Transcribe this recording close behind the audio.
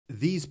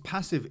These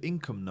passive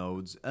income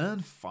nodes earn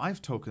 5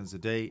 tokens a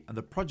day, and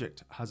the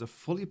project has a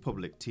fully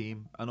public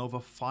team and over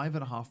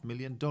 $5.5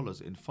 million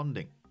in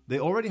funding. They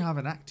already have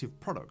an active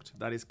product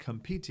that is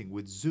competing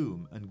with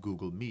Zoom and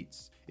Google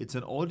Meets. It's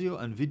an audio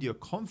and video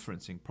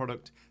conferencing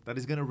product that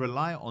is going to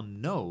rely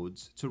on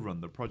nodes to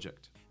run the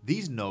project.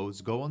 These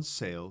nodes go on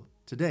sale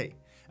today,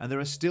 and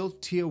there are still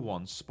tier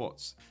 1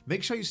 spots.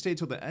 Make sure you stay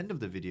till the end of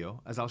the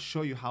video, as I'll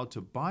show you how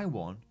to buy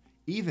one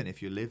even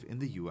if you live in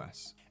the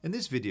US. In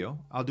this video,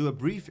 I'll do a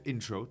brief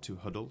intro to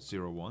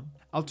Huddle01.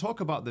 I'll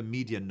talk about the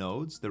media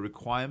nodes, the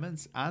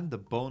requirements, and the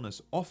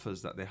bonus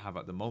offers that they have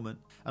at the moment.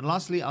 And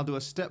lastly, I'll do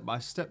a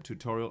step-by-step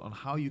tutorial on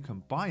how you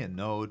can buy a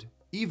node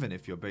even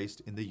if you're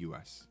based in the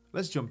US.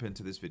 Let's jump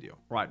into this video.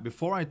 Right,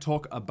 before I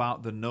talk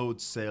about the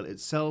node sale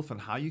itself and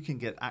how you can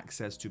get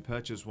access to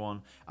purchase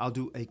one, I'll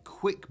do a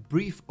quick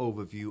brief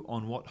overview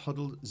on what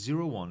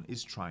Huddle01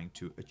 is trying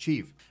to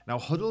achieve. Now,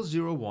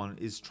 Huddle01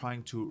 is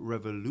trying to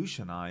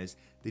revolutionize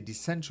the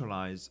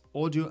decentralized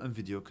audio and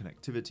video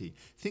connectivity.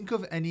 Think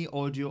of any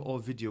audio or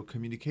video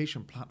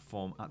communication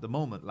platform at the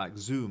moment like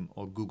Zoom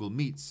or Google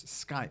Meets,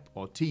 Skype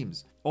or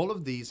Teams. All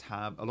of these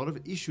have a lot of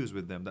issues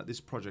with them that this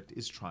project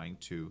is trying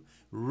to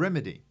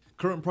remedy.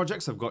 Current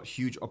projects have got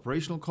huge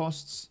operational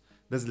costs.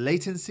 There's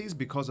latencies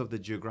because of the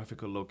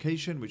geographical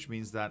location, which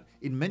means that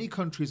in many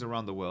countries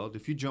around the world,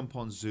 if you jump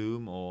on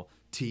Zoom or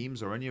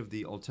Teams or any of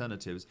the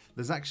alternatives,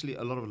 there's actually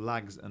a lot of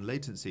lags and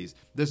latencies.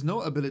 There's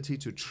no ability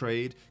to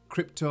trade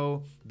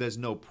crypto. There's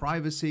no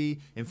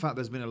privacy. In fact,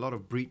 there's been a lot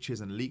of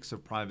breaches and leaks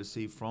of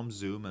privacy from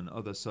Zoom and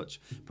other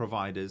such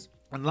providers.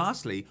 And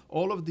lastly,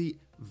 all of the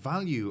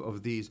value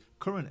of these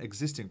current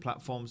existing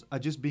platforms are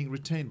just being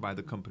retained by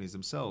the companies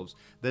themselves.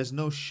 There's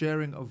no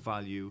sharing of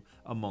value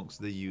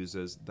amongst the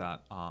users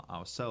that are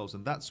ourselves.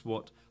 And that's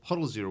what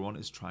Huddle01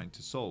 is trying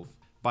to solve.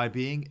 By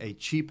being a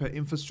cheaper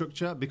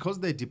infrastructure,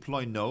 because they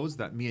deploy nodes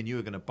that me and you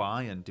are going to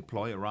buy and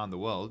deploy around the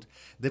world,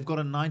 they've got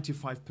a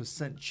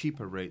 95%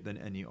 cheaper rate than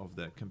any of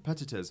their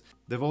competitors.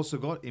 They've also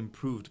got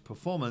improved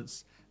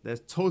performance. They're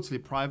totally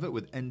private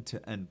with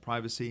end-to-end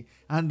privacy.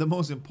 And the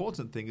most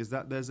important thing is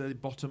that there's a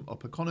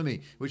bottom-up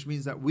economy, which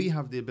means that we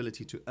have the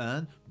ability to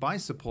earn by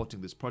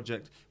supporting this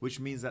project, which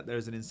means that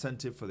there's an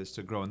incentive for this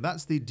to grow. And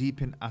that's the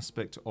DePin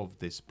aspect of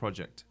this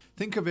project.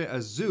 Think of it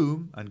as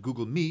Zoom and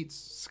Google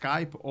Meets,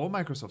 Skype or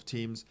Microsoft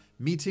Teams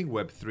meeting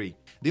Web3.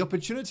 The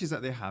opportunities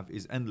that they have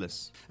is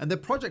endless. And the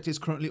project is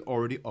currently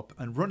already up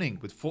and running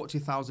with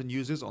 40,000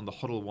 users on the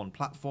Huddle01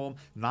 platform,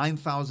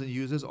 9,000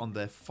 users on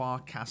their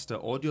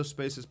Farcaster Audio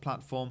Spaces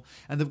platform,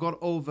 and they've got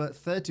over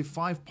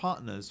 35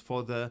 partners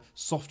for the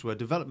software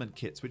development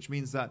kits, which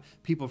means that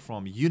people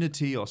from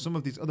Unity or some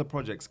of these other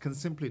projects can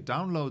simply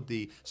download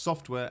the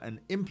software and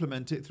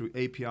implement it through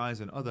APIs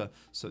and other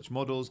such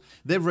models.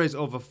 They've raised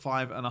over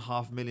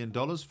 $5.5 million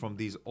from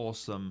these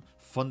awesome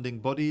funding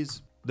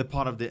bodies. They're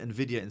part of the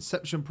NVIDIA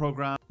Inception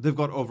program. They've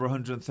got over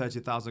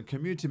 130,000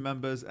 community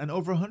members and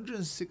over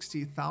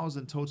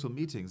 160,000 total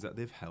meetings that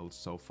they've held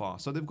so far.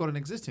 So they've got an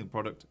existing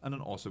product and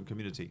an awesome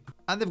community.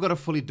 And they've got a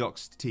fully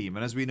doxed team.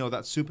 And as we know,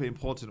 that's super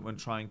important when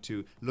trying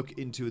to look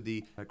into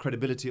the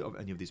credibility of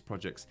any of these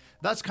projects.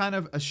 That's kind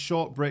of a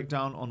short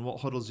breakdown on what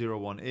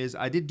Huddle01 is.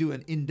 I did do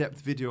an in-depth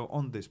video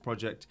on this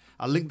project.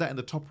 I'll link that in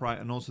the top right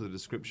and also the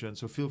description.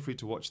 So feel free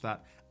to watch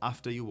that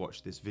after you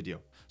watch this video.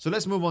 So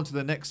let's move on to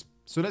the next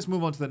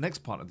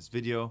part of this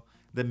video,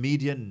 the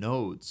media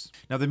nodes.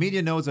 Now, the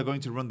media nodes are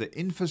going to run the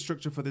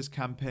infrastructure for this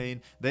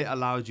campaign. They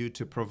allowed you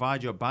to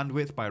provide your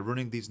bandwidth by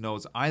running these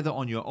nodes either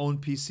on your own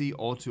PC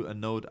or to a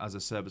node as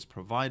a service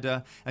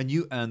provider, and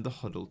you earn the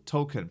Huddle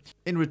token.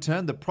 In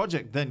return, the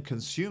project then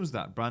consumes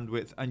that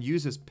bandwidth and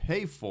users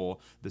pay for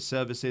the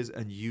services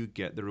and you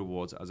get the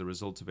rewards as a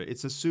result of it.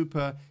 It's a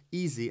super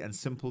easy and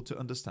simple to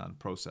understand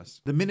process.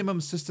 The minimum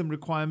system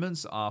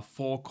requirements are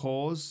 4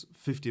 cores,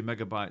 50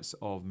 megabytes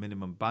of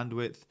minimum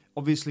bandwidth.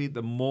 Obviously,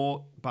 the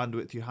more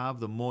bandwidth you have,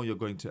 the more you're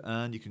going to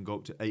earn. You can go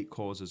up to 8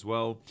 cores as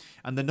well.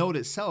 And the node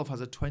itself has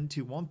a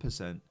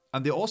 21%.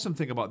 And the awesome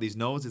thing about these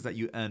nodes is that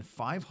you earn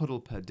 5 Huddle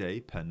per day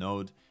per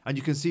node. And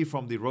you can see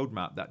from the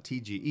roadmap that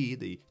TGE,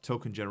 the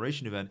token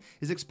generation event,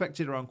 is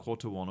expected around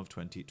Q1 of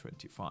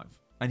 2025.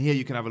 And here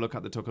you can have a look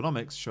at the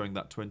tokenomics showing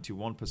that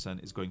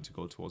 21% is going to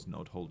go towards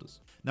node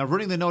holders. Now,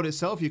 running the node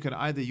itself, you can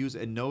either use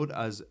a node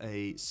as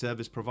a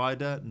service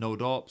provider,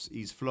 Node Ops,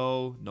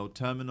 EaseFlow, Node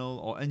Terminal,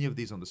 or any of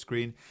these on the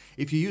screen.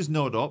 If you use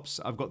Node Ops,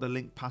 I've got the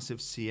link Passive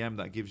CM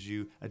that gives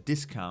you a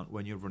discount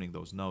when you're running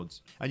those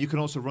nodes. And you can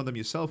also run them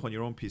yourself on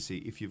your own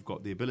PC if you've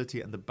got the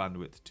ability and the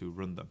bandwidth to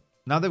run them.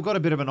 Now, they've got a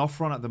bit of an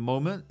offer on at the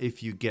moment.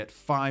 If you get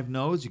 5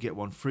 nodes, you get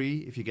 1 free.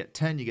 If you get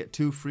 10, you get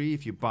 2 free.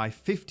 If you buy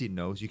 50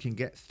 nodes, you can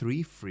get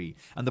 3 free.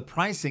 And the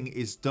pricing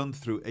is done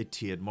through a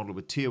tiered model,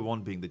 with tier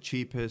 1 being the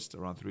cheapest,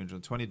 around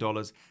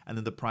 $320, and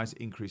then the price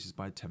increases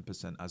by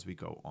 10% as we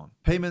go on.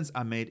 Payments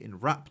are made in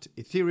wrapped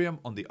Ethereum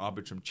on the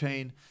Arbitrum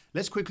chain.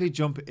 Let's quickly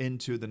jump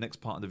into the next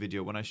part of the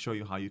video when I show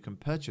you how you can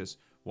purchase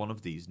one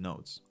of these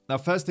nodes. Now,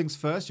 first things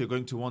first, you're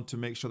going to want to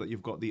make sure that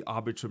you've got the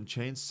Arbitrum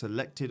chain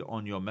selected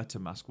on your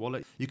MetaMask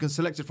wallet. You can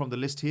select it from the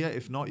list here.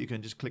 If not, you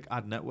can just click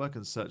Add Network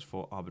and search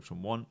for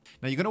Arbitrum 1.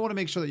 Now, you're going to want to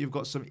make sure that you've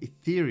got some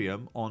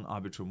Ethereum on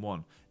Arbitrum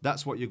 1.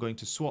 That's what you're going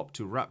to swap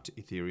to wrapped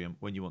Ethereum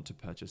when you want to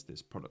purchase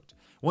this product.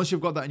 Once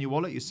you've got that in your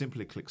wallet, you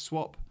simply click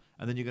Swap.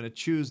 And then you're going to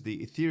choose the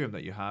Ethereum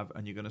that you have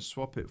and you're going to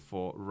swap it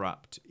for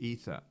wrapped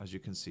Ether. As you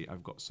can see,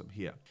 I've got some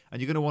here.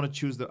 And you're going to want to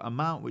choose the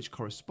amount which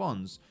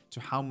corresponds to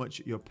how much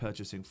you're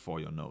purchasing for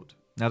your node.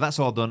 Now that's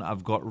all done.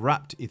 I've got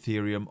wrapped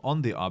Ethereum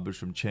on the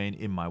Arbitrum chain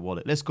in my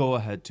wallet. Let's go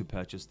ahead to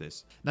purchase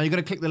this. Now you're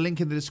going to click the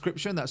link in the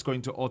description. That's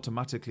going to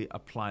automatically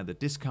apply the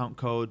discount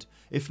code.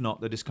 If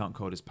not, the discount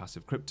code is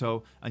Passive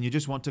Crypto. And you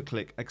just want to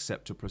click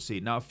accept to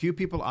proceed. Now a few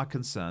people are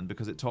concerned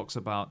because it talks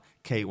about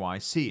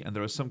KYC and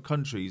there are some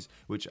countries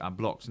which are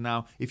blocked.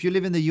 Now, if you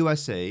live in the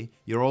USA,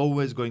 you're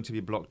always going to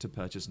be blocked to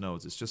purchase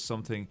nodes. It's just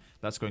something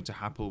that's going to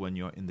happen when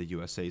you're in the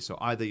USA. So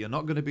either you're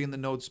not going to be in the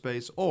node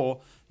space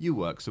or you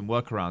work some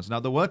workarounds. Now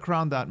the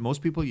workaround that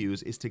most people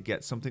use is to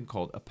get something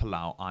called a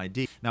Palau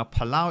ID. Now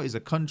Palau is a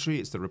country,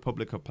 it's the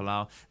Republic of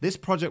Palau. This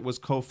project was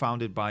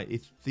co-founded by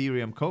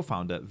Ethereum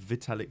co-founder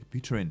Vitalik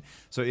Buterin.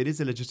 So it is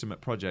a legitimate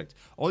project.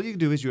 All you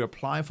do is you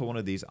apply for one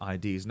of these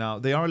IDs. Now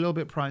they are a little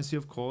bit pricey,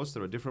 of course.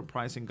 There are different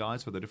pricing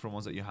guides for the different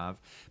ones that you have,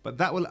 but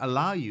that will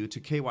allow you to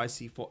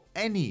KYC for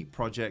any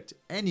project,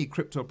 any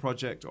crypto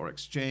project or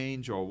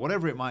exchange or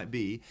whatever it might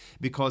be,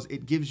 because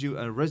it gives you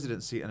a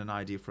residency and an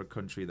ID for a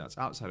country that's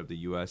outside of the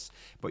US,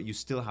 but you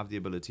still have the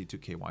ability to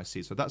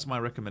KYC. So that's my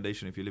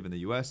recommendation if you live in the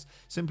US.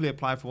 Simply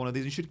apply for one of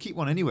these. You should keep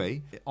one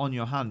anyway on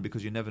your hand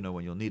because you never know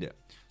when you'll need it.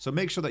 So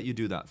make sure that you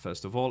do that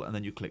first of all, and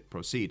then you click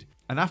proceed.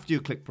 And after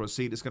you click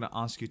proceed, it's going to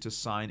ask you to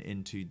sign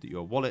into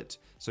your wallet.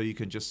 So you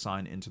can just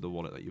sign into the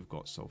wallet that you've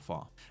got so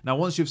far. Now,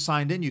 once you've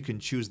signed in, you can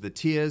choose the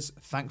tiers.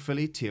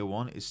 Thankfully, tier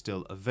 1 is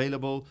still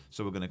available.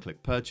 So we're going to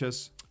click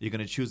purchase. You're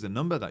going to choose the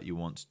number that you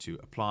want to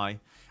apply.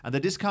 And the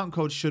discount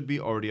code should be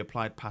already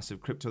applied, Passive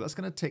Crypto. That's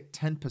going to take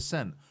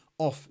 10%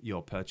 off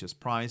your purchase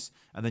price,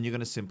 and then you're going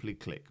to simply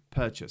click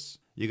purchase.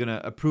 You're going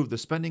to approve the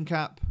spending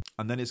cap,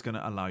 and then it's going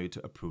to allow you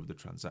to approve the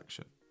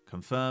transaction.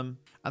 Confirm,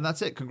 and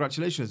that's it.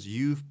 Congratulations,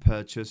 you've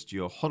purchased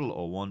your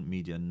Huddle01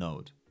 Media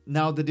node.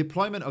 Now, the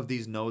deployment of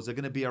these nodes are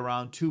going to be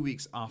around 2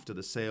 weeks after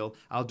the sale.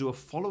 I'll do a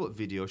follow-up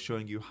video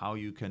showing you how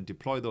you can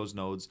deploy those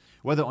nodes,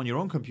 whether on your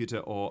own computer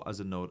or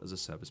as a node as a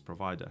service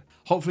provider.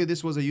 Hopefully,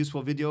 this was a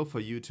useful video for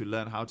you to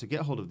learn how to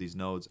get hold of these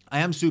nodes. I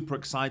am super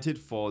excited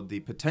for the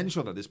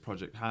potential that this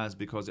project has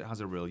because it has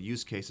a real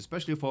use case,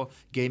 especially for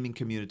gaming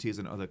communities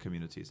and other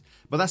communities.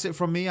 But that's it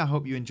from me. I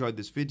hope you enjoyed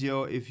this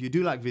video. If you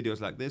do like videos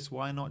like this,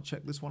 why not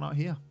check this one out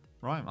here?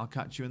 Right, I'll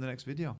catch you in the next video.